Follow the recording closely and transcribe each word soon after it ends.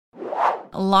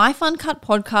Life Uncut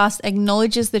podcast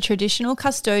acknowledges the traditional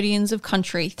custodians of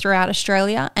country throughout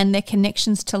Australia and their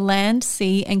connections to land,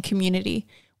 sea and community.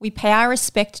 We pay our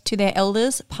respect to their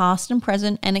elders, past and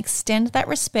present, and extend that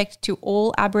respect to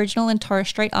all Aboriginal and Torres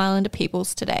Strait Islander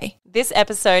peoples today. This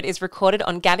episode is recorded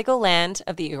on Gadigal land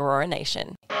of the Eora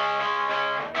Nation.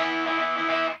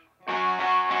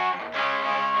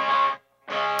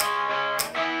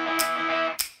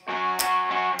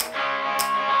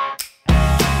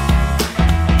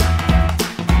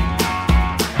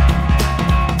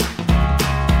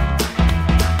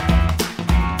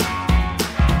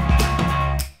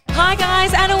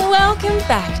 Welcome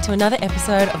back to another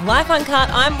episode of Life Uncut.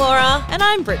 I'm Laura. And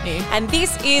I'm Brittany. And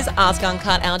this is Ask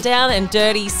Uncut, our down and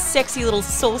dirty, sexy little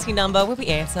saucy number where we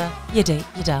answer your deep,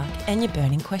 your dark and your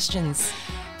burning questions.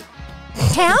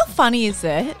 How funny is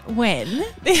it when...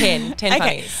 10 okay,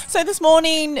 funnies. So this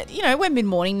morning, we're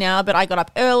mid-morning now, but I got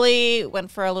up early, went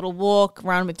for a little walk,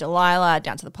 run with Delilah,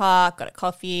 down to the park, got a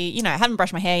coffee, haven't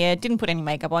brushed my hair yet, didn't put any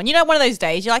makeup on. One of those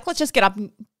days, you're like, let's just get up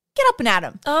and at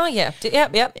 'em. Oh, yeah.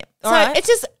 Yep. So it's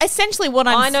just essentially what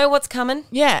I know what's coming.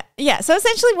 Yeah. So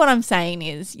essentially what I'm saying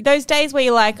is those days where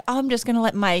you're like, I'm just going to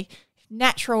let my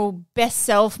natural best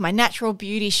self, my natural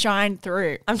beauty shine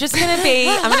through. I'm going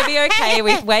to be okay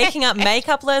with waking up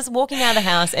makeupless, walking out of the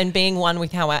house and being one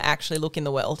with how I actually look in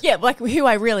the world. Yeah, like who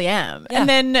I really am. Yeah. And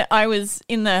then I was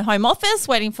in the home office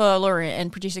waiting for Laura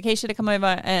and producer Keisha to come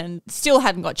over and still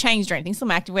hadn't got changed or anything, still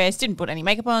my activewear, didn't put any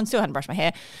makeup on, still hadn't brushed my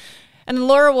hair. And then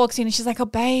Laura walks in and she's like, oh,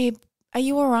 babe, are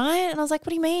you all right? And I was like, what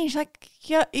do you mean? She's like,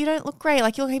 yeah, you don't look great.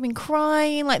 Like, you've been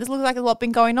crying. Like, this looks like a lot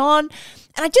been going on.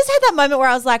 And I just had that moment where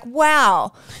I was like,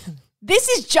 wow, this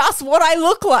is just what I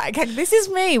look like. Like, this is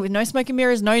me with no smoke and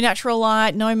mirrors, no natural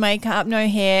light, no makeup, no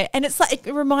hair. And it's like,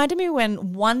 it reminded me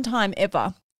when one time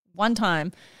to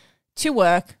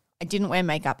work, I didn't wear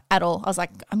makeup at all. I was like,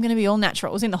 I'm going to be all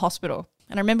natural. I was in the hospital.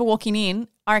 And I remember walking in,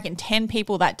 I reckon 10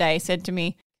 people that day said to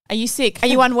me, are you sick? Are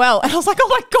you unwell? And I was like, oh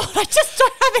my God, I just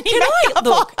don't have any makeup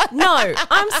on. No,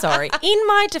 I'm sorry. In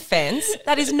my defense,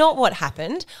 that is not what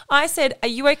happened. I said, are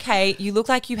you okay? You look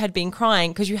like you had been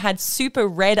crying because you had super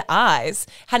red eyes.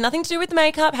 Had nothing to do with the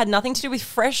makeup, had nothing to do with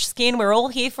fresh skin. We're all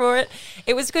here for it.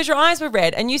 It was because your eyes were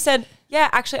red. And you said, yeah,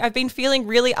 actually, I've been feeling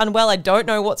really unwell. I don't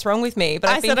know what's wrong with me. But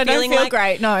I said I don't feel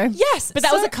great, no. Yes. But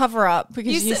that was a cover-up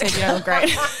because you said you don't look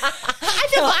great. I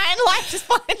feel fine, life is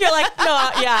fine. You're like,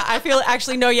 no, yeah, I feel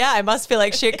actually, no, yeah, I must feel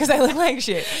like shit because I look like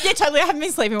shit. Yeah, totally. I haven't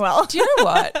been sleeping well. Do you know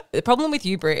what? The problem with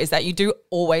you, Brit, is that you do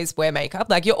always wear makeup.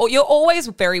 Like you're always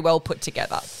very well put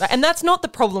together. And that's not the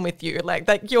problem with you.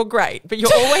 Like you're great, but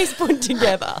you're always put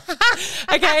together.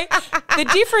 Okay? The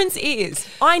difference is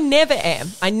I never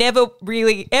am. I never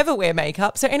really ever wear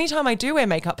makeup. So anytime I do wear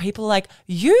makeup, people are like,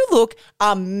 you look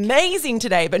amazing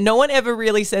today. But no one ever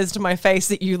really says to my face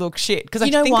that you look shit. Because I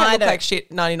think I look like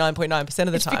shit 99.9% of the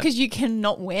time. It's because you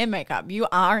cannot wear makeup. You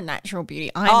are a natural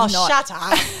beauty. I'm not. Shut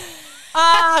up.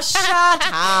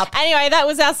 Shut up. Anyway, that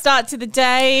was our start to the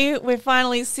day. We're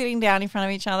finally sitting down in front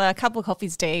of each other, a couple of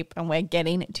coffees deep, and we're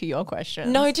getting to your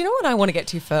questions. No, do you know what I want to get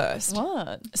to first?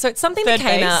 What? So it's something that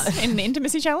came out in the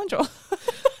intimacy challenge or...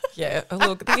 Yeah,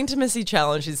 look, the intimacy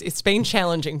challenge it's been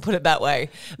challenging, put it that way.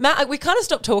 Matt, we kind of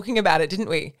stopped talking about it, didn't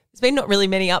we? There's been not really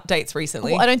many updates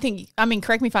recently. Well,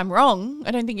 correct me if I'm wrong.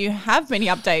 I don't think you have many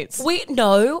updates.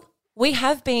 We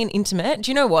have been intimate.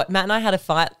 Do you know what? Matt and I had a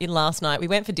fight last night. We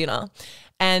went for dinner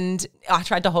and I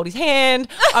tried to hold his hand.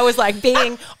 I was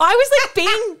being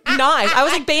nice. I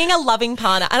was being a loving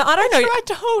partner. And I don't know. I tried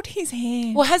to hold his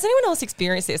hand. Well, has anyone else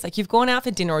experienced this? Like you've gone out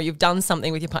for dinner or you've done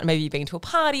something with your partner, maybe you've been to a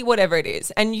party, whatever it is,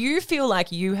 and you feel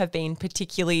like you have been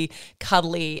particularly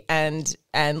cuddly and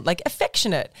like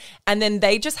affectionate. And then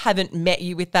they just haven't met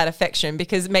you with that affection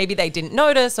because maybe they didn't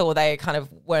notice or they kind of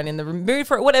weren't in the mood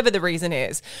for it, whatever the reason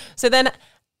is. So then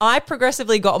I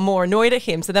progressively got more annoyed at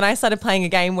him. So then I started playing a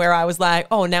game where I was like,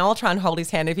 oh, now I'll try and hold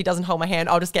his hand. If he doesn't hold my hand,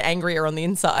 I'll just get angrier on the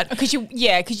inside. Because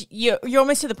you're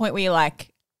almost to the point where you're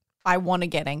like, I want to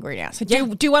get angry now. So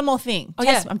do one more thing.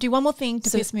 Do one more thing to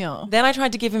piss me off. Then I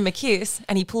tried to give him a kiss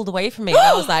and he pulled away from me. And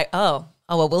I was like, oh,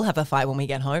 well, we'll have a fight when we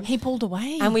get home. He pulled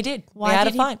away. And we did. We had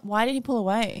a fight. Why did he pull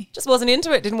away? Just wasn't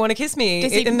into it. Didn't want to kiss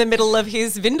me in the middle of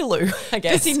his vindaloo, I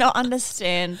guess. Does he not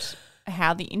understand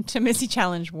how the intimacy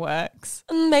challenge works?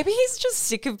 Maybe he's just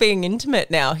sick of being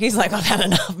intimate now. He's like, I've had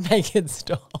enough. Make it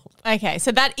stop. Okay,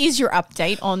 so that is your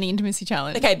update on the intimacy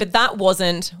challenge. Okay, but that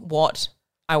wasn't what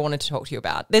I wanted to talk to you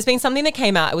about. There's been something that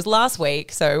came out. It was last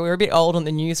week, so we're a bit old on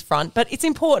the news front, but it's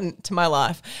important to my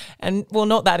life. And, well,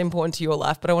 not that important to your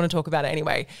life, but I want to talk about it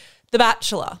anyway. The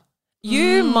Bachelor.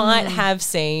 You might have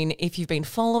seen, if you've been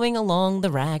following along the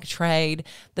rag trade,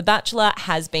 The Bachelor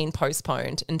has been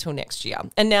postponed until next year.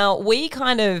 And now we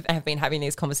kind of have been having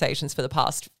these conversations for the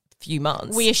past few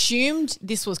months. We assumed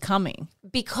this was coming.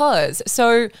 Because,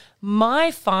 so my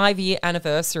 5-year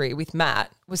anniversary with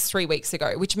Matt was 3 weeks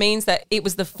ago, which means that it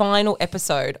was the final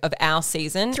episode of our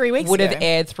season. 3 weeks would have ago.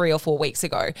 aired 3 or 4 weeks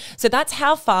ago. So that's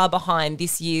how far behind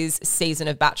this year's season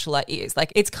of Bachelor is.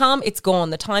 Like, it's come, it's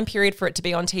gone. The time period for it to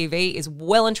be on TV is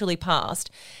well and truly past,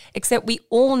 except we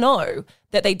all know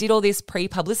that they did all this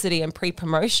pre-publicity and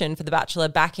pre-promotion for The Bachelor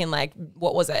back in, like,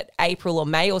 what was it, April or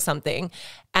May or something.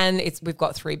 And we've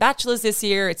got 3 Bachelors this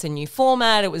year. It's a new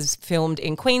format. It was filmed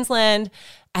in Queensland.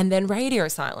 And then radio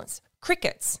silence.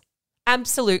 Crickets.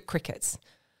 Absolute crickets.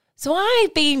 So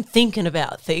I've been thinking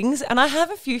about things and I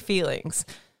have a few feelings.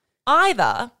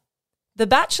 Either The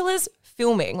Bachelor's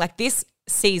filming, like this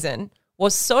season,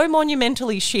 was so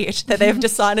monumentally shit that they've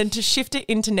decided to shift it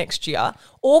into next year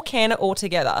or can it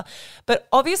altogether. But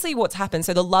obviously what's happened,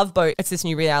 so The Love Boat, it's this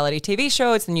new reality TV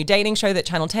show. It's the new dating show that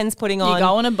Channel 10's putting on. You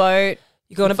go on a boat.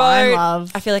 You go on a find boat.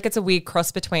 love. I feel like it's a weird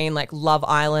cross between like Love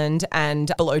Island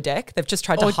and Below Deck. They've just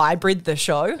tried to hybrid the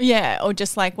show. Yeah, or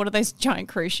just like, what are those giant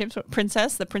cruise ships? The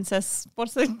Princess,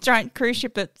 what's the giant cruise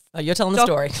ship that's... Oh, you're telling the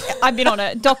story. I've been on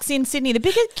it. Docks in Sydney. The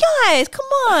biggest... Guys, come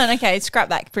on. Okay, scrap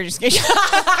that British sketch.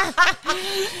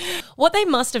 What they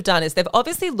must have done is they've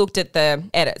obviously looked at the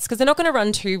edits because they're not going to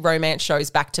run 2 romance shows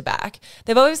back to back.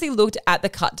 They've obviously looked at the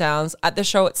cut downs, at the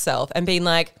show itself and been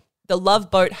like, The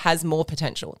Love Boat has more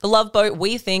potential. The Love Boat,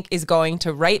 we think, is going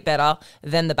to rate better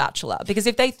than The Bachelor. Because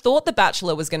if they thought The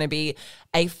Bachelor was going to be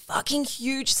a fucking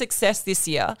huge success this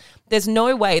year, there's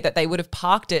no way that they would have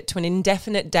parked it to an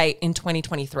indefinite date in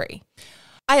 2023.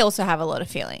 I also have a lot of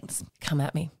feelings. Come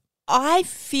at me. I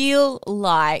feel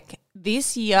like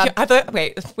this year... I thought,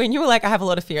 wait, when you were like, I have a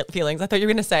lot of feelings, I thought you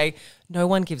were going to say, no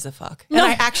one gives a fuck. And No.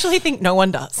 I actually think no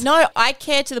one does. No, I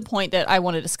care to the point that I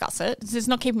want to discuss it. It's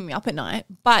not keeping me up at night.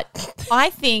 But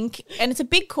I think, and it's a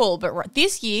big call, but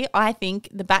this year I think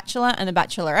The Bachelor and The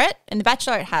Bachelorette, and The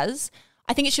Bachelorette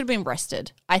I think it should have been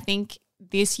rested. I think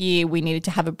this year we needed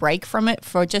to have a break from it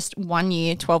for just 1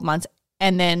 year, 12 months,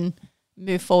 and then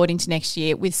move forward into next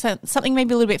year with something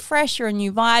maybe a little bit fresh or a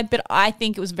new vibe. But I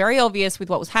think it was very obvious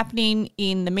with what was happening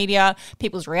in the media,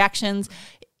 people's reactions.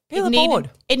 It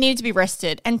needed to be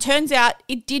rested. And turns out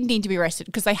it did need to be rested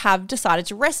because they have decided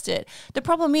to rest it. The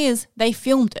problem is they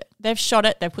filmed it. They've shot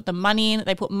it. They've put the money in.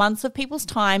 They put months of people's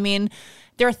time in.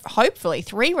 There are hopefully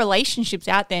 3 relationships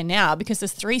out there now because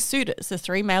there's 3 suitors. There's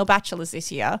 3 male bachelors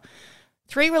this year.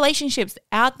 3 relationships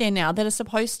out there now that are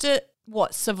supposed to,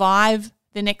 survive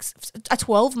the next, a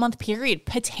 12-month period,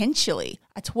 potentially.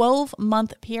 A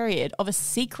 12-month period of a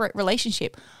secret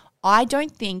relationship. I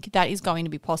don't think that is going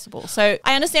to be possible. So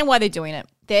I understand why they're doing it.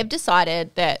 They've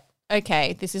decided that,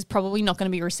 okay, this is probably not going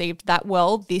to be received that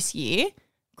well this year.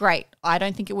 Great. I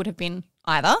don't think it would have been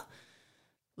either.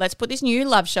 Let's put this new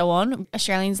love show on.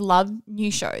 Australians love new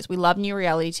shows. We love new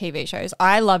reality TV shows.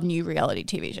 I love new reality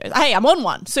TV shows. Hey, I'm on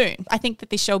one soon. I think that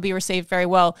this show will be received very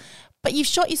well. But you've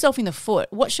shot yourself in the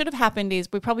foot. What should have happened is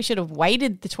we probably should have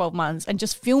waited the 12 months and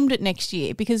just filmed it next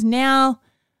year because now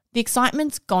the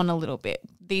excitement's gone a little bit.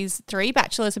 These 3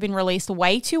 bachelors have been released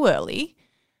way too early.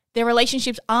 Their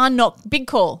relationships are not, big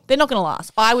call, they're not going to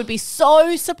last. I would be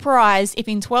so surprised if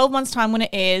in 12 months' time when it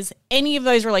airs, any of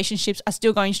those relationships are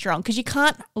still going strong because you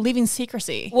can't live in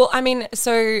secrecy. Well, I mean,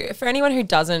 so for anyone who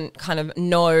doesn't kind of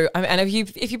know, and if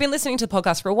you've been listening to the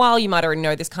podcast for a while, you might already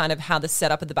know this kind of how the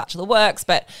setup of The Bachelor works,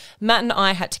 but Matt and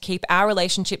I had to keep our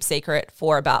relationship secret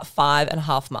for about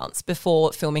 5.5 months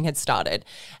before filming had started.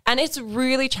 And it's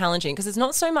really challenging because it's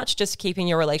not so much just keeping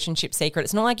your relationship secret.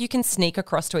 It's not like you can sneak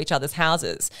across to each other's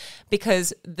houses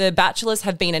because the bachelors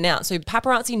have been announced. So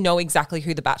paparazzi know exactly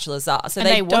who the bachelors are. So and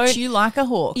they watch you like a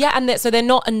hawk. Yeah, and so they're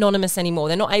not anonymous anymore.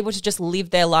 They're not able to just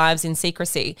live their lives in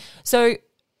secrecy. So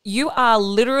you are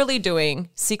literally doing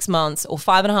 6 months or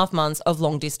 5.5 months of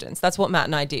long distance. That's what Matt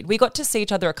and I did. We got to see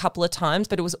each other a couple of times,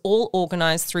 but it was all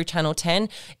organised through Channel 10.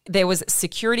 There was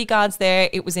security guards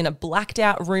there. It was in a blacked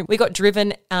out room. We got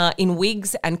driven in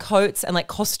wigs and coats and like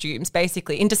costumes,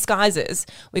 basically, in disguises.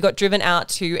 We got driven out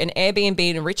to an Airbnb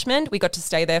in Richmond. We got to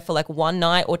stay there for like 1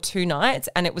 night or 2 nights,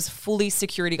 and it was fully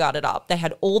security guarded up. They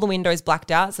had all the windows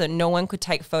blacked out so that no one could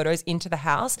take photos into the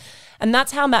house. And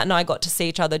that's how Matt and I got to see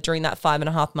each other during that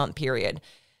 5.5 month period.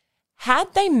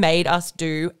 Had they made us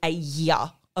do a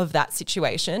year of that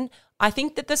situation, I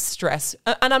think that the stress,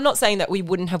 and I'm not saying that we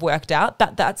wouldn't have worked out,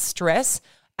 but that stress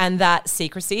and that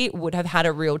secrecy would have had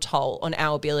a real toll on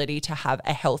our ability to have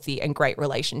a healthy and great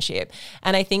relationship.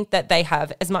 And I think that they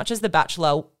have, as much as The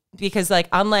Bachelor because like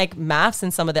unlike MAFS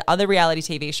and some of the other reality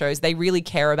TV shows, they really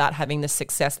care about having the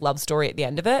success love story at the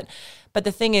end of it. But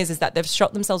the thing is that they've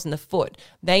shot themselves in the foot.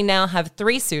 They now have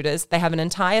 3 suitors. They have an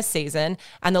entire season,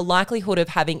 and the likelihood of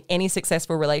having any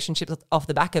successful relationships off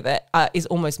the back of it is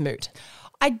almost moot.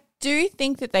 I do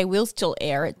think that they will still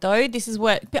air it though. This is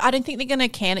what, but I don't think they're going to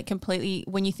can it completely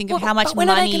when you think of how much when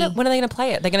money. When are they going to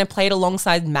play it? They're going to play it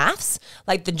alongside MAFS,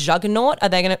 like the juggernaut. Are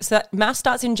they going to? So MAFS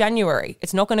starts in January.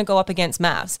 It's not going to go up against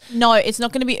MAFS. No, it's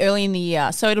not going to be early in the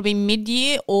year. So it'll be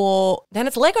mid-year or then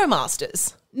it's Lego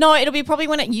Masters. No, it'll be probably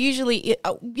when it usually,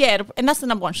 and that's the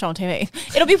number one show on TV.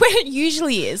 It'll be when it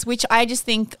usually is, which I just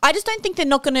don't think they're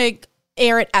not going to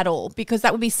air it at all because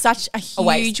that would be such a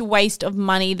huge waste of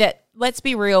money that, let's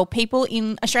be real, people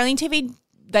in Australian TV,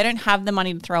 they don't have the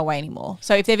money to throw away anymore.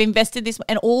 So if they've invested this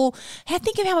and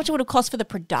think of how much it would have cost for the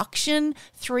production,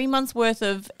 3 months worth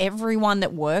of everyone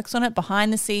that works on it,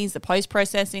 behind the scenes, the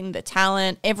post-processing, the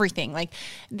talent, everything. Like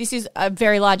this is a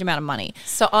very large amount of money.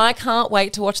 So I can't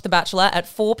wait to watch The Bachelor at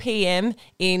 4 p.m.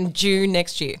 in June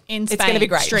next year. In Spain, it's going to be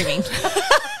great. Streaming.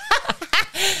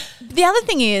 The other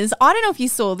thing is, I don't know if you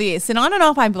saw this, and I don't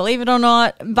know if I believe it or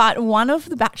not, but one of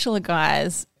the Bachelor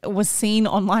guys was seen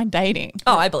online dating.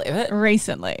 Oh, I believe it.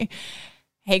 Recently.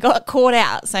 He got caught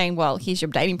out saying, well, here's your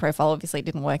dating profile. Obviously it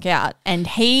didn't work out. And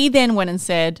he then went and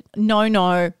said,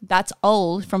 no, that's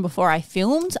old from before I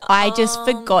filmed. I just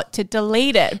forgot to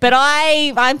delete it. But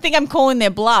I think I'm calling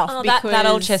their bluff. Because that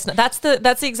old chestnut. That's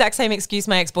the exact same excuse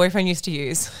my ex-boyfriend used to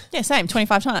use. Yeah, same,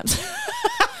 25 times.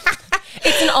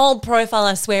 It's an old profile.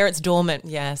 I swear it's dormant.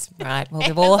 Yes, right. Well,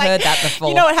 we've all heard that before.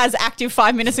 You know it has active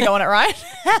 5 minutes ago on it, right?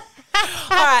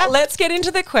 All right, let's get into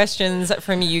the questions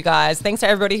from you guys. Thanks to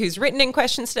everybody who's written in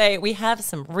questions today. We have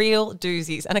some real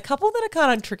doozies and a couple that are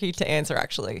kind of tricky to answer,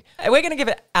 actually. We're going to give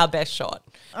it our best shot.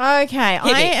 Okay,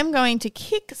 I am going to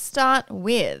kickstart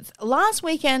with, last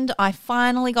weekend, I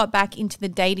finally got back into the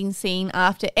dating scene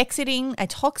after exiting a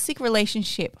toxic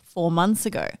relationship 4 months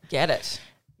ago. Get it.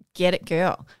 Get it,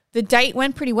 girl. The date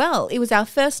went pretty well. It was our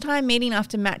first time meeting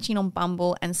after matching on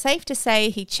Bumble, and safe to say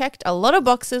he checked a lot of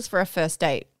boxes for a first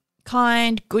date.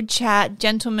 Kind, good chat,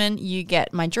 gentleman, you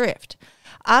get my drift.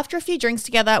 After a few drinks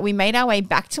together, we made our way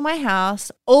back to my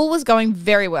house. All was going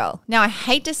very well. Now, I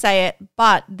hate to say it,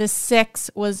 but the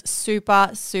sex was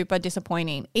super, super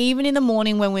disappointing, even in the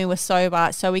morning when we were sober,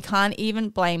 so we can't even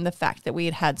blame the fact that we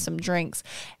had had some drinks.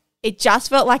 It just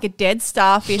felt like a dead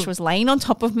starfish was laying on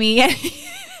top of me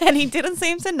and he didn't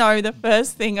seem to know the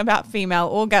first thing about female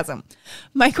orgasm.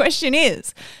 My question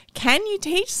is, can you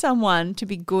teach someone to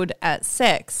be good at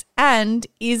sex? And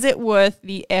is it worth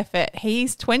the effort?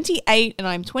 He's 28 and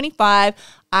I'm 25.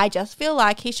 I just feel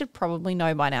like he should probably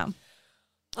know by now.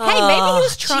 Hey, maybe he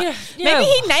was trying. Maybe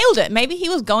he nailed it. Maybe he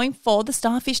was going for the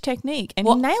starfish technique and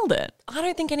he nailed it. I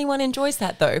don't think anyone enjoys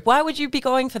that though. Why would you be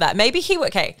going for that? Maybe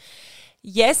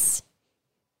yes,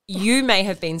 you may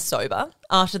have been sober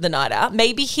after the night out.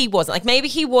 Maybe he wasn't. Like maybe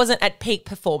he wasn't at peak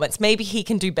performance. Maybe he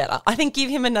can do better. I think give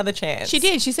him another chance. She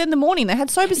did. She said in the morning they had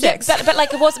sober sex. Yeah, but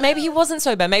like it was. Maybe he wasn't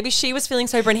sober. Maybe she was feeling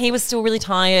sober and he was still really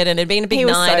tired and it had been a big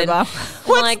night. He was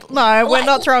sober. No, we're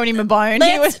not throwing him a bone.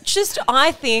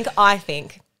 I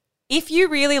think. If you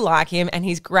really like him and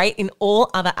he's great in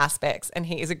all other aspects and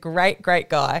he is a great, great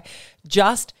guy,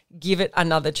 just give it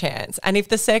another chance. And if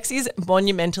the sex is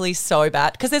monumentally so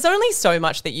bad, because there's only so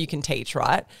much that you can teach,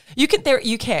 right? You can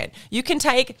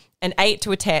take an 8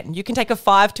 to a 10. You can take a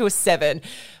 5 to a 7.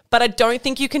 But I don't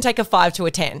think you can take a 5 to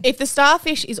a 10. If the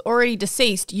starfish is already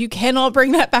deceased, you cannot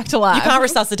bring that back to life. You can't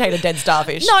resuscitate a dead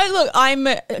starfish. No,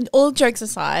 look, all jokes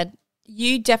aside,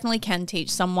 you definitely can teach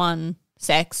someone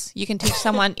sex. You can teach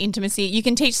someone intimacy. You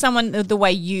can teach someone the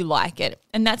way you like it.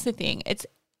 And that's the thing.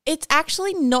 It's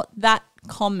actually not that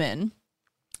common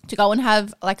to go and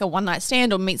have like a one night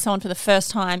stand or meet someone for the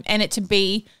first time and it to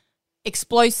be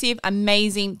explosive,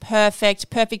 amazing,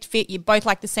 perfect fit. You both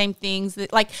like the same things.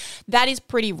 That is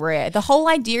pretty rare. The whole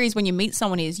idea is when you meet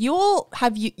someone is you all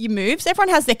have your moves. Everyone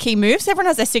has their key moves. Everyone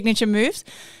has their signature moves.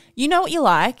 You know what you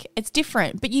like. It's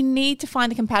different, but you need to find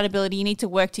the compatibility. You need to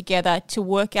work together to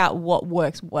work out what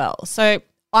works well. So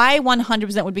I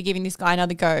 100% would be giving this guy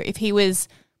another go. If he was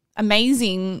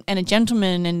amazing and a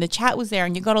gentleman and the chat was there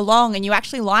and you got along and you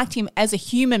actually liked him as a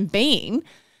human being,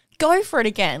 go for it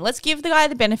again. Let's give the guy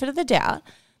the benefit of the doubt.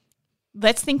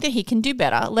 Let's think that he can do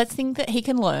better. Let's think that he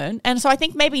can learn. And so I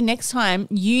think maybe next time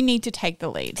you need to take the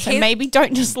lead. So maybe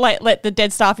don't just let the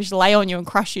dead starfish lay on you and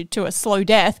crush you to a slow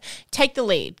death. Take the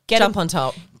lead. Jump on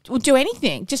top. Or do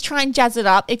anything. Just try and jazz it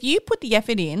up. If you put the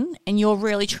effort in and you're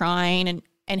really trying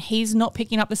and he's not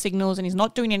picking up the signals and he's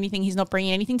not doing anything, he's not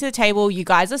bringing anything to the table, you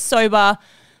guys are sober,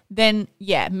 then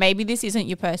yeah, maybe this isn't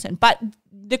your person. But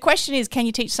the question is, can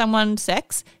you teach someone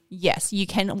sex? Yes, you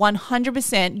can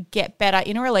 100% get better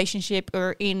in a relationship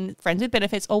or in friends with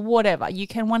benefits or whatever. You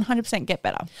can 100% get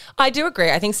better. I do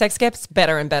agree. I think sex gets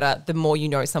better and better the more you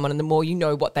know someone and the more you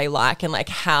know what they like and like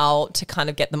how to kind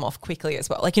of get them off quickly as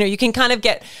well. Like, you know, you can kind of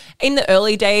get in the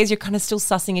early days, you're kind of still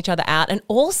sussing each other out. And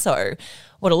also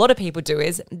what a lot of people do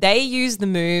is they use the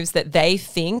moves that they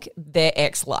think their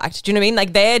ex liked. Do you know what I mean?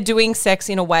 Like they're doing sex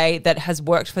in a way that has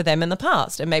worked for them in the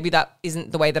past. And maybe that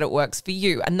isn't the way that it works for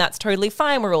you. And that's totally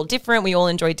fine. We're all different. We all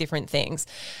enjoy different things.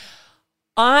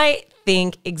 I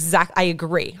think I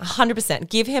agree 100%.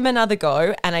 Give him another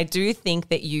go. And I do think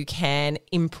that you can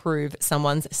improve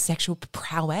someone's sexual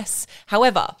prowess.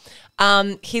 However,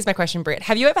 here's my question, Britt.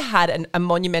 Have you ever had a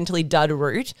monumentally dud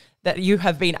route that you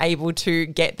have been able to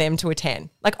get them to a 10?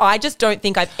 Like, I just don't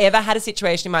think I've ever had a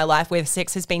situation in my life where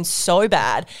sex has been so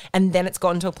bad and then it's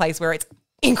gotten to a place where it's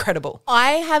incredible.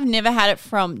 I haven't had it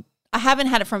from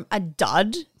a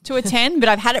dud to a 10, but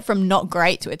I've had it from not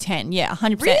great to a 10. Yeah,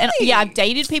 100%. Really? And yeah, I've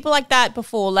dated people like that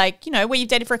before, like, you know, where you've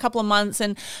dated for a couple of months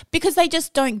and because they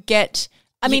just don't get –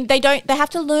 I mean, they have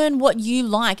to learn what you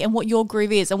like and what your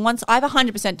groove is. And once I've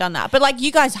 100% done that, but like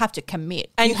you guys have to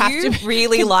commit. And you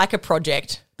really like a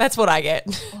project. That's what I get.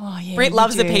 Oh, yeah, Britt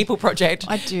loves the people project.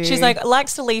 I do. She's like,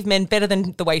 likes to leave men better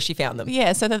than the way she found them.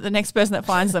 Yeah, so that the next person that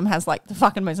finds them has like the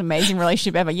fucking most amazing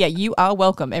relationship ever. Yeah, you are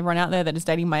welcome. Everyone out there that is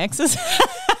dating my exes.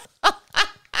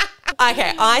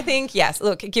 Okay, I think, yes,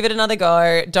 look, give it another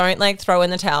go. Don't like throw in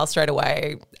the towel straight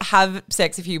away. Have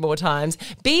sex a few more times.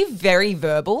 Be very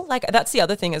verbal. Like that's the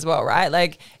other thing as well, right?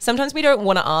 Like sometimes we don't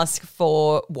want to ask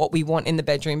for what we want in the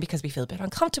bedroom because we feel a bit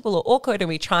uncomfortable or awkward and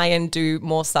we try and do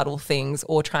more subtle things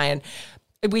or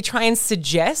we try and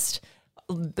suggest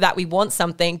that we want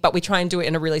something, but we try and do it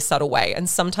in a really subtle way. And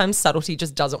sometimes subtlety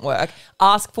just doesn't work.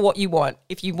 Ask for what you want.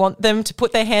 If you want them to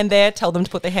put their hand there, tell them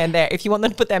to put their hand there. If you want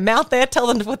them to put their mouth there, tell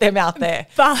them to put their mouth there.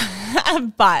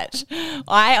 But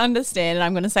I understand, and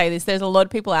I'm going to say this, there's a lot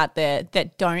of people out there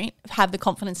that don't have the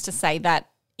confidence to say that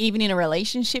even in a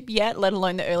relationship yet, let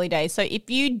alone the early days. So if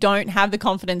you don't have the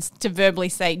confidence to verbally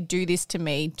say, do this to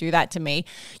me, do that to me,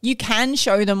 you can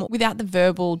show them without the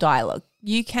verbal dialogue.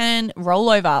 You can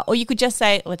roll over, or you could just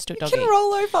say, let's do it doggy. You can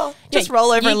roll over. Just roll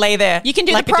over and lay there. You can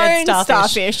do like the prone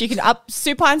starfish. You can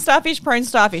supine starfish, prone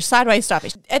starfish, sideways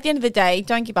starfish. At the end of the day,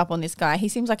 don't give up on this guy. He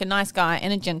seems like a nice guy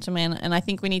and a gentleman, and I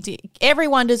think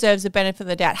everyone deserves the benefit of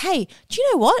the doubt. Hey, do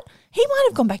you know what? He might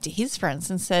have gone back to his friends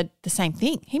and said the same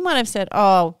thing. He might have said,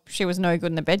 oh, she was no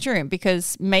good in the bedroom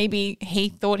because maybe he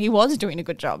thought he was doing a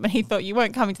good job and he thought you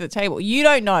weren't coming to the table. You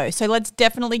don't know. So let's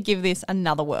definitely give this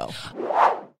another whirl.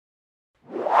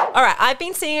 All right, I've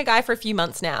been seeing a guy for a few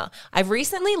months now. I've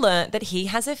recently learnt that he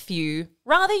has a few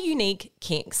rather unique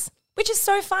kinks, which is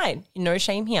so fine. No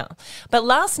shame here. But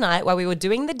last night while we were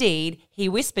doing the deed, he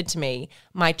whispered to me,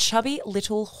 my chubby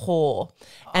little whore,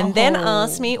 and then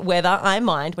asked me whether I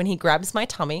mind when he grabs my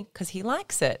tummy because he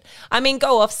likes it. I mean,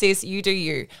 go off, sis, you do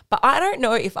you. But I don't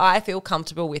know if I feel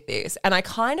comfortable with this, and I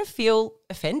kind of feel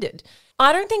offended.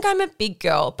 I don't think I'm a big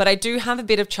girl, but I do have a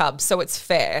bit of chub, so it's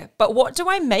fair. But what do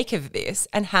I make of this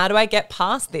and how do I get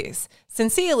past this?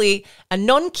 Sincerely, a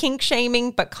non-kink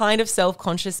shaming but kind of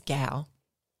self-conscious gal.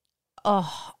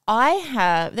 Oh,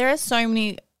 there are so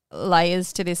many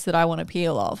layers to this that I want to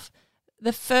peel off.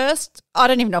 The first, I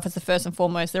don't even know if it's the first and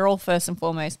foremost. They're all first and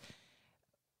foremost.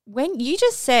 When you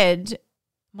just said,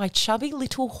 my chubby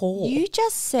little whore. You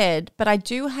just said, but I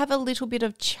do have a little bit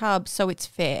of chub, so it's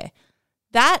fair.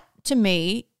 That to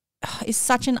me is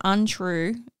such an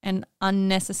untrue and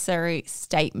unnecessary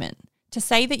statement. To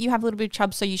say that you have a little bit of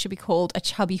chub so you should be called a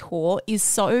chubby whore is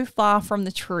so far from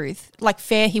the truth. Like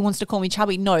fair, he wants to call me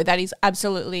chubby. No, that is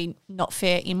absolutely not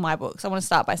fair in my books. I want to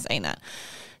start by saying that.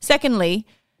 Secondly,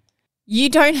 you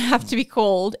don't have to be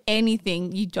called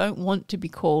anything you don't want to be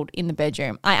called in the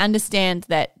bedroom. I understand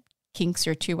that kinks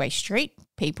are a two-way street.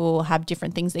 People have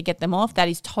different things that get them off. That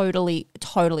is totally,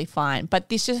 totally fine. But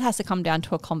this just has to come down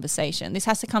to a conversation. This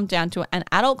has to come down to an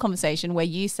adult conversation where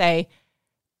you say,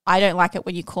 I don't like it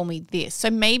when you call me this. So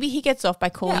maybe he gets off by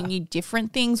calling you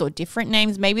different things or different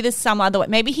names. Maybe there's some other way.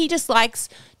 Maybe he just likes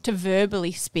to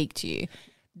verbally speak to you.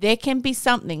 There can be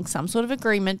something, some sort of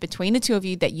agreement between the two of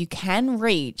you that you can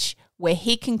reach where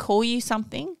he can call you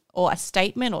something or a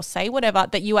statement or say whatever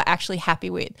that you are actually happy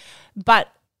with.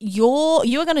 But you're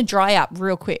going to dry up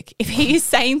real quick if he is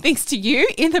saying things to you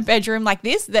in the bedroom like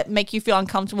this that make you feel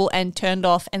uncomfortable and turned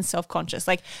off and self-conscious.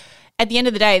 Like at the end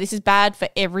of the day, this is bad for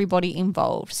everybody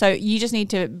involved. So you just need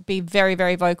to be very,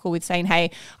 very vocal with saying, hey,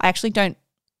 I actually don't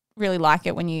really like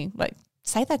it when you like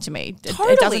say that to me.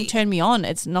 Totally. It doesn't turn me on.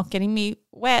 It's not getting me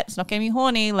wet. It's not getting me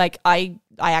horny. Like, I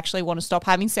actually want to stop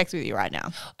having sex with you right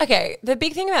now. Okay, the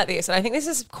big thing about this, and I think this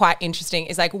is quite interesting,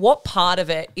 is like what part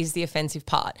of it is the offensive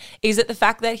part? Is it the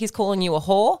fact that he's calling you a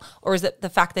whore, or is it the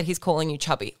fact that he's calling you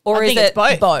chubby? Or is it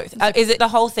both? Is it the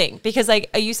whole thing? Because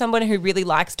like, are you someone who really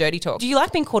likes dirty talk? Do you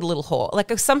like being called a little whore?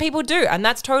 Like some people do, and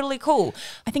that's totally cool.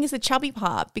 I think it's the chubby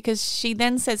part because she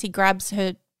then says he grabs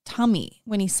her tummy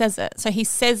when he says it. So he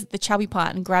says the chubby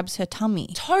part and grabs her tummy.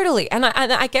 Totally. And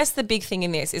I guess the big thing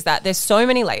in this is that there's so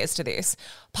many layers to this.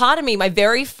 Part of me, my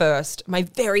very first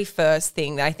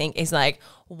thing that I think is like,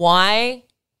 why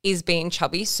is being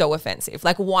chubby so offensive?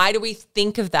 Like, why do we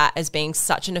think of that as being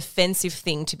such an offensive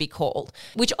thing to be called?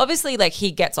 Which obviously, like,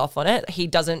 he gets off on it. He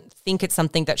doesn't think it's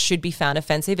something that should be found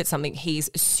offensive. It's something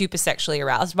he's super sexually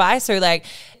aroused by. So, like,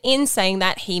 in saying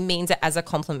that, he means it as a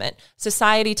compliment.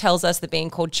 Society tells us that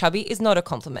being called chubby is not a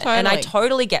compliment. Totally. And I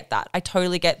totally get that. I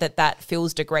totally get that that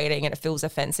feels degrading and it feels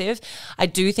offensive. I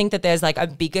do think that there's, like, a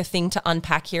bigger thing to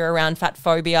unpack here around fat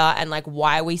phobia and, like,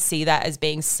 why we see that as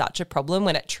being such a problem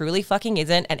when it truly fucking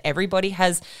isn't. And everybody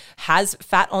has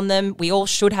fat on them. We all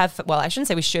should have, well, I shouldn't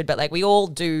say we should, but like we all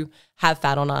do have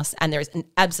fat on us, and there is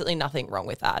absolutely nothing wrong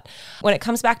with that. When it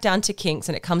comes back down to kinks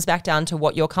and it comes back down to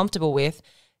what you're comfortable with,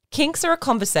 kinks are a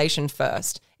conversation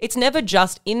first. It's never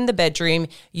just in the bedroom,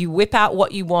 you whip out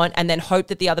what you want and then hope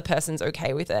that the other person's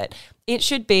okay with it. It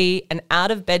should be an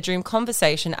out-of-bedroom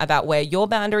conversation about where your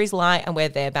boundaries lie and where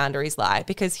their boundaries lie,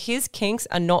 because his kinks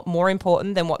are not more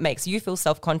important than what makes you feel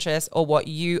self-conscious or what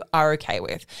you are okay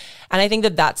with. And I think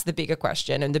that that's the bigger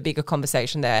question and the bigger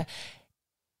conversation there.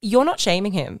 You're not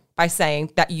shaming him by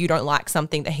saying that you don't like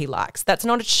something that he likes. That's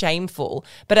not shameful.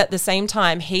 But at the same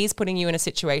time, he's putting you in a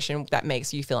situation that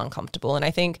makes you feel uncomfortable. And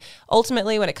I think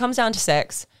ultimately when it comes down to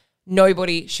sex,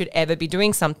 nobody should ever be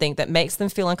doing something that makes them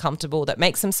feel uncomfortable, that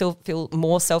makes them feel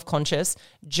more self-conscious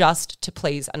just to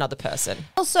please another person.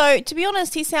 Also, to be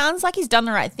honest, he sounds like he's done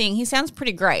the right thing. He sounds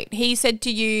pretty great. He said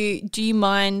to you, do you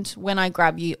mind when I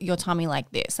grab your tummy like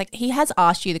this? Like, he has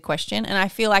asked you the question, and I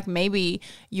feel like maybe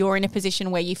you're in a position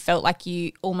where you felt like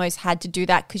you almost had to do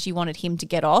that because you wanted him to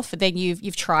get off, but then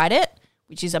you've tried it,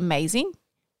 which is amazing.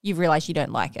 You've realized you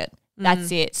don't like it.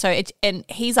 That's it. So and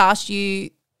he's asked you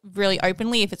really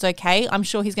openly if it's okay. I'm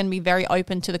sure he's going to be very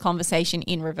open to the conversation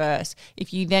in reverse.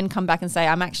 If you then come back and say,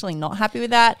 I'm actually not happy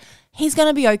with that, he's going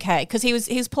to be okay, because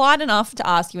he's polite enough to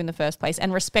ask you in the first place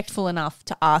and respectful enough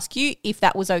to ask you if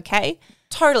that was okay.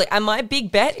 Totally. And my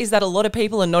big bet is that a lot of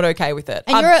people are not okay with it.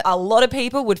 And a lot of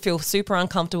people would feel super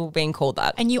uncomfortable being called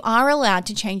that. And you are allowed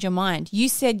to change your mind. You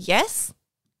said yes.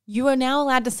 You are now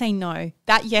allowed to say no.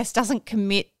 That yes doesn't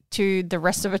commit to the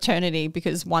rest of eternity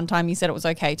because one time you said it was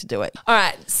okay to do it. All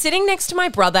right. Sitting next to my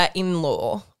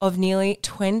brother-in-law of nearly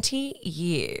 20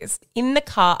 years in the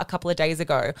car a couple of days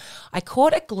ago, I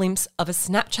caught a glimpse of a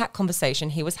Snapchat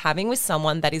conversation he was having with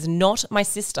someone that is not my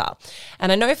sister.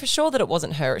 And I know for sure that it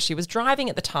wasn't her. She was driving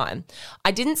at the time.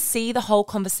 I didn't see the whole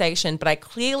conversation, but I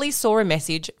clearly saw a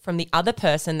message from the other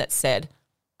person that said,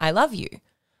 I love you.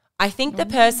 I think the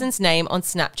person's name on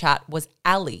Snapchat was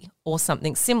Ali or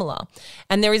something similar,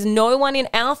 and there is no one in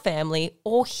our family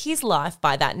or his life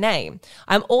by that name.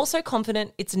 I'm also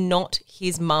confident it's not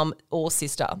his mum or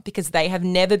sister because they have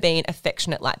never been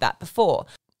affectionate like that before.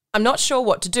 I'm not sure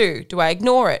what to do. Do I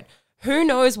ignore it? Who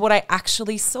knows what I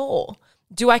actually saw?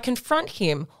 Do I confront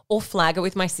him or flag it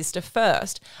with my sister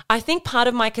first? I think part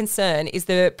of my concern is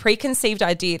the preconceived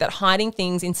idea that hiding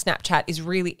things in Snapchat is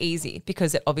really easy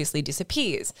because it obviously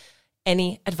disappears.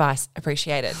 Any advice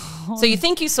appreciated. So you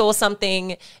think you saw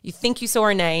something, you think you saw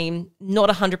a name, not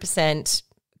 100%.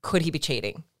 Could he be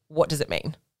cheating? What does it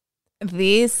mean?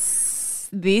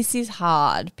 This is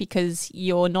hard because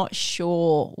you're not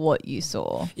sure what you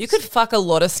saw. You could fuck a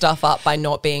lot of stuff up by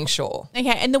not being sure.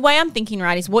 Okay, and the way I'm thinking,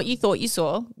 right, is what you thought you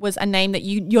saw was a name that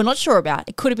you're not sure about.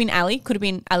 It could have been Ali, could have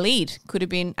been Alid, could have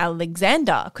been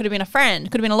Alexander, could have been a friend,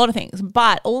 could have been a lot of things,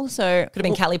 but also could have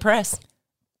been Cali Press.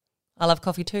 I love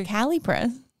coffee too. Cali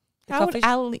Press? How would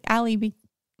Ali be?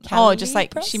 Cali just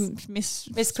like Press? she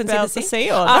misspelled Misconceived the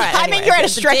C? Or All right, I mean, you're at a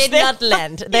stretch did there. not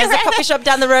land. There's a coffee shop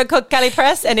down the road called Cali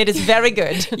Press and it is very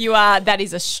good. You are. That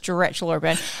is a stretch, Laura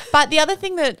Byrne. But the other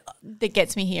thing that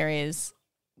gets me here is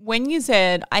when you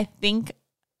said, I think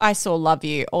I saw love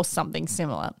you or something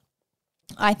similar.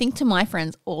 I think to my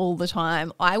friends all the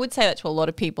time, I would say that to a lot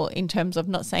of people in terms of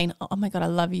not saying, oh my God, I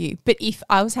love you. But if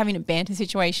I was having a banter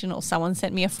situation or someone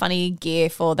sent me a funny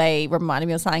gif or they reminded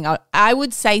me of something, I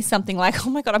would say something like, oh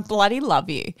my God, I bloody love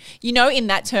you. You know, in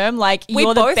that term, like we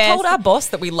you're both the best. told our boss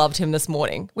that we loved him this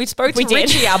morning. We spoke to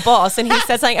Richie, our boss, and he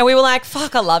said something and we were like,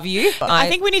 fuck, I love you. I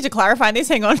think we need to clarify this.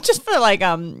 Hang on, just for like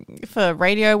for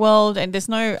Radio World, and there's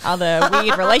no other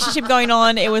weird relationship going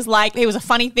on. It was like it was a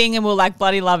funny thing and we were like,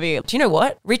 bloody love you. Do you know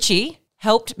what? Richie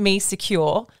helped me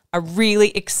secure a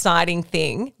really exciting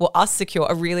thing, well, us secure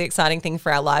a really exciting thing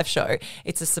for our live show.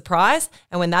 It's a surprise.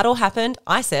 And when that all happened,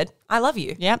 I said, I love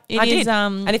you. Yep, I did.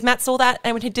 And if Matt saw that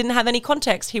and he didn't have any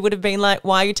context, he would have been like,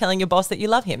 why are you telling your boss that you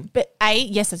love him? But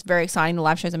yes, it's very exciting. The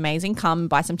live show's amazing. Come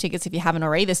buy some tickets if you haven't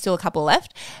already. There's still a couple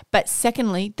left. But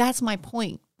secondly, that's my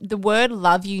point. The word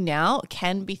love you now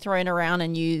can be thrown around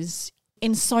and used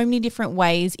in so many different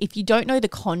ways. If you don't know the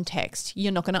context,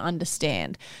 you're not going to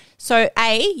understand. So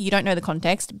A, you don't know the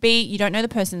context. B, you don't know the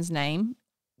person's name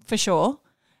for sure.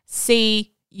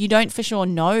 C, you don't for sure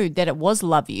know that it was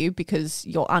love you because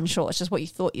you're unsure. It's just what you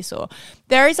thought you saw.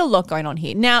 There is a lot going on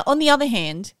here. Now, on the other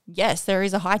hand, yes, there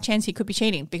is a high chance he could be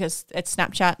cheating because it's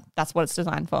Snapchat. That's what it's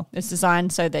designed for. It's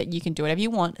designed so that you can do whatever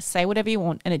you want, say whatever you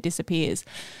want, and it disappears.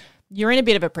 You're in a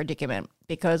bit of a predicament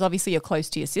because obviously you're close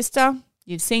to your sister.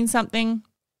 You've seen something.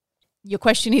 Your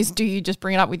question is, do you just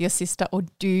bring it up with your sister or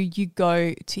do you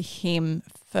go to him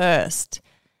first?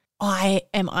 I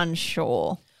am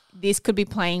unsure. This could be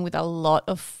playing with a lot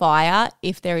of fire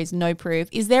if there is no proof.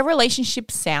 Is their relationship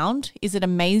sound? Is it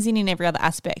amazing in every other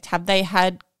aspect? Have they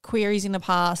had queries in the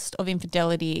past of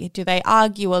infidelity? Do they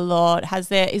argue a lot?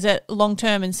 Is it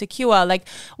long-term and secure? Like,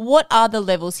 what are the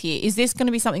levels here? Is this going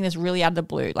to be something that's really out of the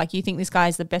blue? Like, you think this guy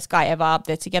is the best guy ever,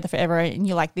 they're together forever, and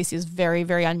you're like, this is very,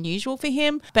 very unusual for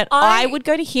him. But I would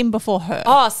go to him before her.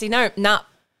 Oh, see, no,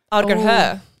 I would go to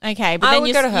her. Okay, but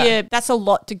then go to her. That's a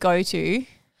lot to go to.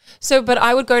 So, but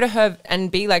I would go to her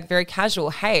and be like very casual.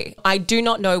 Hey, I do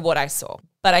not know what I saw,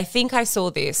 but I think I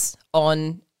saw this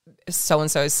on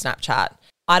so-and-so's Snapchat.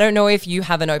 I don't know if you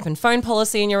have an open phone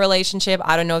policy in your relationship.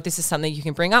 I don't know if this is something you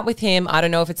can bring up with him. I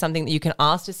don't know if it's something that you can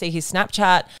ask to see his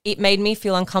Snapchat. It made me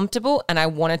feel uncomfortable and I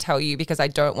want to tell you because I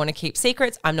don't want to keep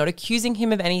secrets. I'm not accusing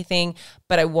him of anything,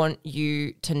 but I want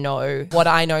you to know what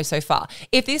I know so far.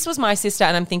 If this was my sister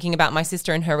and I'm thinking about my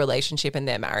sister and her relationship and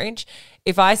their marriage,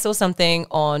 if I saw something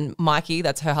on Mikey,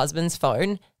 that's her husband's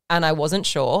phone, and I wasn't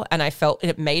sure and I felt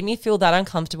it made me feel that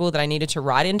uncomfortable that I needed to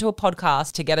write into a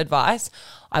podcast to get advice,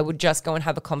 I would just go and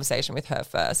have a conversation with her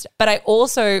first. But I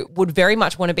also would very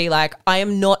much want to be like, I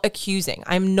am not accusing.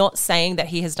 I'm not saying that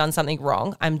he has done something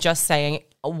wrong. I'm just saying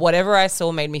whatever I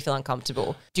saw made me feel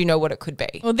uncomfortable. Do you know what it could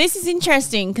be? Well, this is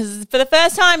interesting because for the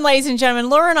first time, ladies and gentlemen,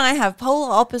 Laura and I have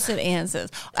polar opposite answers.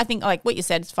 I think like what you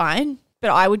said is fine,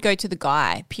 but I would go to the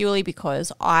guy purely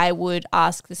because I would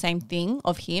ask the same thing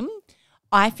of him.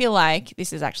 I feel like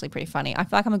this is actually pretty funny. I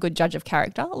feel like I'm a good judge of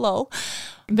character, lol.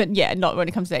 But yeah, not when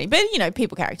it comes to dating. But, you know,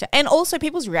 people character. And also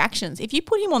people's reactions. If you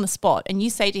put him on the spot and you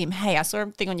say to him, hey, I saw a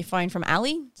thing on your phone from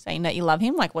Ali saying that you love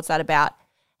him. Like, what's that about?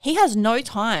 He has no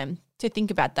time to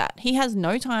think about that. He has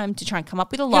no time to try and come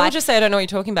up with a lie. He'll just say, I don't know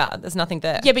what you're talking about. There's nothing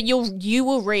there. Yeah, but you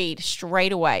will read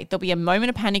straight away. There'll be a moment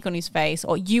of panic on his face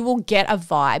or you will get a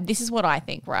vibe. This is what I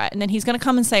think, right? And then he's going to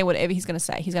come and say whatever he's going to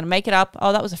say. He's going to make it up.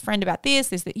 Oh, that was a friend about this,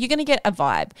 that. You're going to get a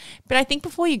vibe. But I think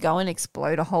before you go and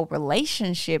explode a whole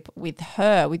relationship with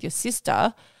her, with your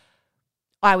sister,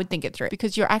 I would think it through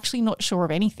because you're actually not sure of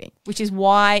anything, which is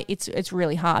why it's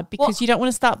really hard because you don't want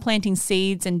to start planting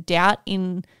seeds and doubt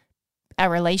in a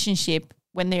relationship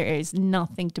when there is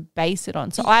nothing to base it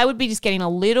on. So I would be just getting a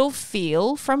little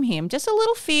feel from him, just a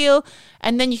little feel,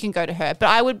 and then you can go to her.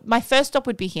 But my first stop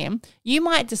would be him. You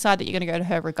might decide that you're going to go to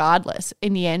her regardless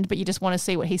in the end, but you just want to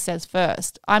see what he says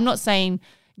first. I'm not saying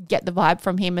get the vibe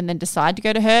from him and then decide to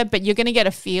go to her, but you're going to get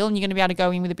a feel and you're going to be able to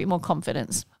go in with a bit more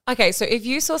confidence. Okay, so if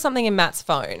you saw something in Matt's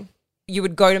phone, you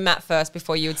would go to Matt first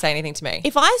before you would say anything to me?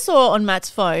 If I saw on Matt's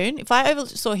phone, if I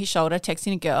saw his shoulder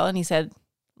texting a girl and he said,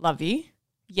 love you,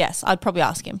 yes, I'd probably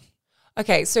ask him.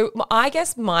 Okay, so I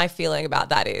guess my feeling about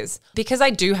that is because I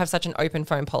do have such an open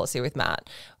phone policy with Matt,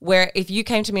 where if you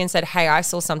came to me and said, hey, I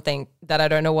saw something that I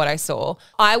don't know what I saw,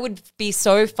 I would be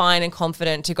so fine and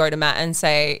confident to go to Matt and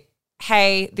say,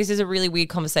 hey, this is a really weird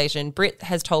conversation. Britt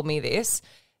has told me this.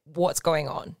 What's going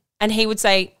on? And he would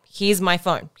say, here's my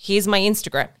phone. Here's my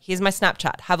Instagram. Here's my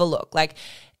Snapchat. Have a look. Like,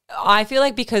 I feel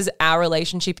like because our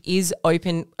relationship is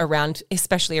open around,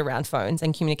 especially around phones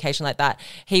and communication like that,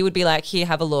 he would be like, here,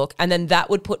 have a look. And then that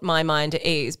would put my mind at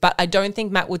ease. But I don't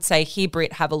think Matt would say, here,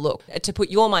 Britt, have a look, to put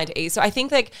your mind at ease. So I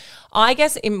think like, I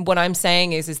guess in what I'm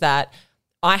saying is that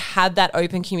I had that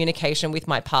open communication with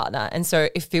my partner. And so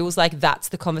it feels like that's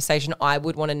the conversation I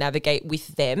would want to navigate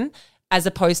with them as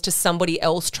opposed to somebody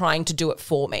else trying to do it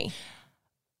for me.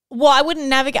 Well, I wouldn't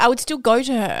navigate. I would still go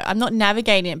to her. I'm not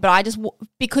navigating it, but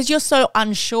because you're so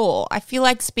unsure, I feel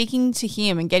like speaking to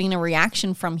him and getting a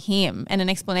reaction from him and an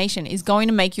explanation is going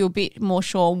to make you a bit more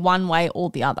sure one way or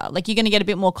the other. Like you're going to get a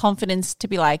bit more confidence to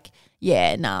be like,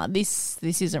 yeah, nah, this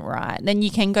isn't right. And then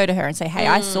you can go to her and say, hey,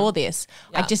 I saw this.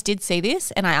 Yeah. I just did see this.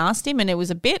 And I asked him and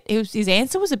his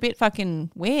answer was a bit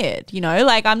fucking weird,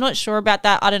 like I'm not sure about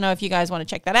that. I don't know if you guys want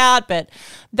to check that out, but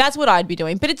that's what I'd be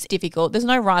doing. But it's difficult. There's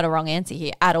no right or wrong answer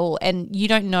here at all. And you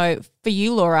don't know, for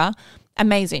you, Laura,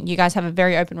 amazing. You guys have a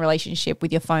very open relationship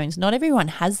with your phones. Not everyone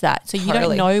has that. So you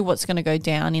don't know what's going to go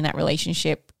down in that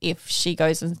relationship. If she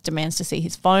goes and demands to see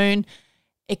his phone,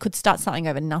 it could start something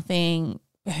over nothing.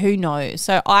 Who knows?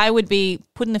 So I would be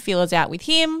putting the feelers out with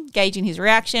him, gauging his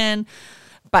reaction.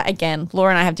 But again,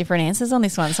 Laura and I have different answers on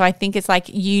this one. So I think it's like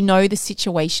the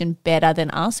situation better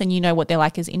than us and you know what they're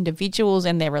like as individuals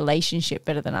and their relationship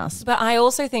better than us. But I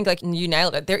also think like you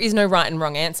nailed it. There is no right and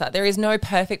wrong answer. There is no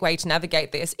perfect way to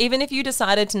navigate this. Even if you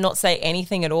decided to not say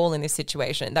anything at all in this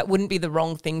situation, that wouldn't be the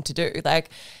wrong thing to do. Like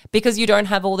because you don't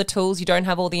have all the tools, you don't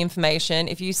have all the information.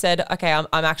 If you said, okay, I'm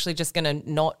actually just going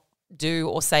to not do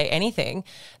or say anything,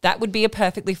 that would be a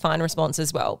perfectly fine response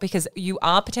as well, because you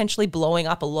are potentially blowing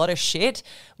up a lot of shit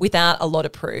without a lot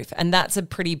of proof. And that's a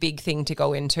pretty big thing to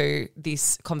go into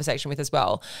this conversation with as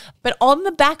well. But on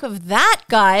the back of that,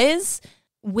 guys,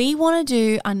 we want to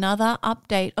do another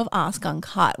update of Ask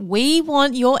Uncut. We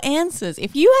want your answers.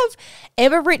 If you have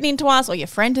ever written into us or your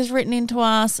friend has written into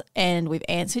us and we've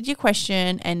answered your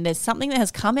question and there's something that has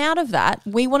come out of that,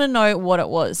 we want to know what it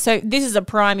was. So this is a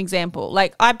prime example.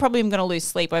 Like I probably am going to lose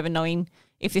sleep over knowing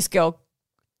if this girl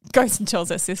goes and tells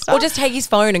her sister. Or just take his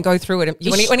phone and go through it.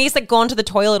 When he's like gone to the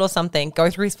toilet or something, go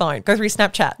through his phone, go through his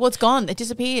Snapchat. Well, it's gone. It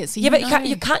disappears. So yeah, but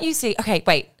you can't you see? Okay,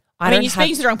 wait. I mean, you're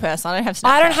speaking to the wrong person. I don't have Snapchat.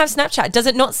 I don't have Snapchat. Does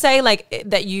it not say like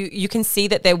that you can see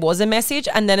that there was a message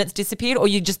and then it's disappeared, or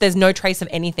there's no trace of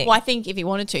anything? Well, I think if you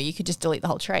wanted to, you could just delete the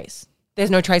whole trace. There's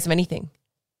no trace of anything.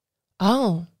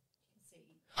 Oh,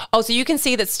 so you can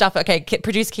see that stuff. Okay,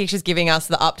 producer Keisha's giving us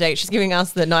the update. She's giving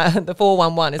us the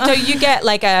 411. So you get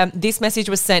like this message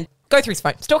was sent. Go through his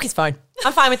phone. Stalk his phone.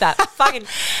 I'm fine with that. Fucking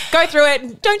go through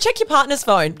it. Don't check your partner's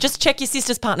phone. Just check your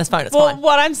sister's partner's phone. It's fine.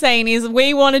 What I'm saying is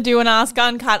we want to do an Ask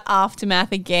Uncut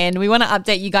aftermath again. We want to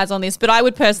update you guys on this, but I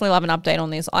would personally love an update on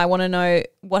this. I want to know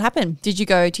what happened. Did you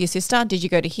go to your sister? Did you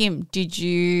go to him? Did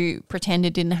you pretend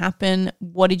it didn't happen?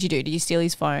 What did you do? Did you steal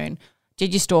his phone?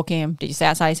 Did you stalk him? Did you stay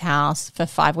outside his house for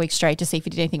 5 weeks straight to see if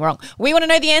he did anything wrong? We want to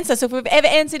know the answer. So if we've ever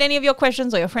answered any of your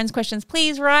questions or your friends' questions,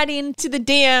 please write in to the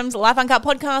DMs, Life Uncut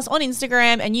Podcast on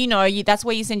Instagram. And that's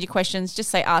where you send your questions. Just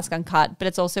say Ask Uncut. But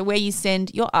it's also where you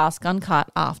send your Ask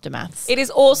Uncut aftermaths. It is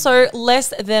also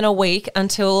less than a week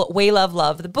until We Love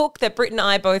Love. The book that Britt and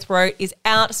I both wrote is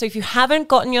out. So if you haven't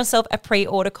gotten yourself a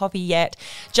pre-order copy yet,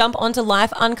 jump onto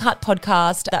Life Uncut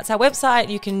Podcast. That's our website.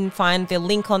 You can find the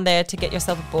link on there to get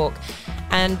yourself a book.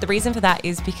 And the reason for that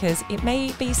is because it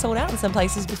may be sold out in some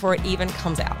places before it even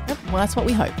comes out. Yep. Well, that's what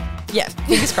we hope. Yeah,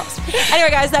 fingers crossed. Anyway,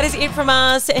 guys, that is it from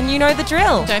us. And you know the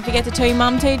drill. Don't forget to tell your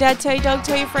mum, tell your dad, tell your dog,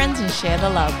 tell your friends, and share the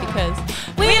love because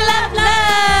we love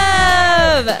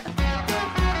love.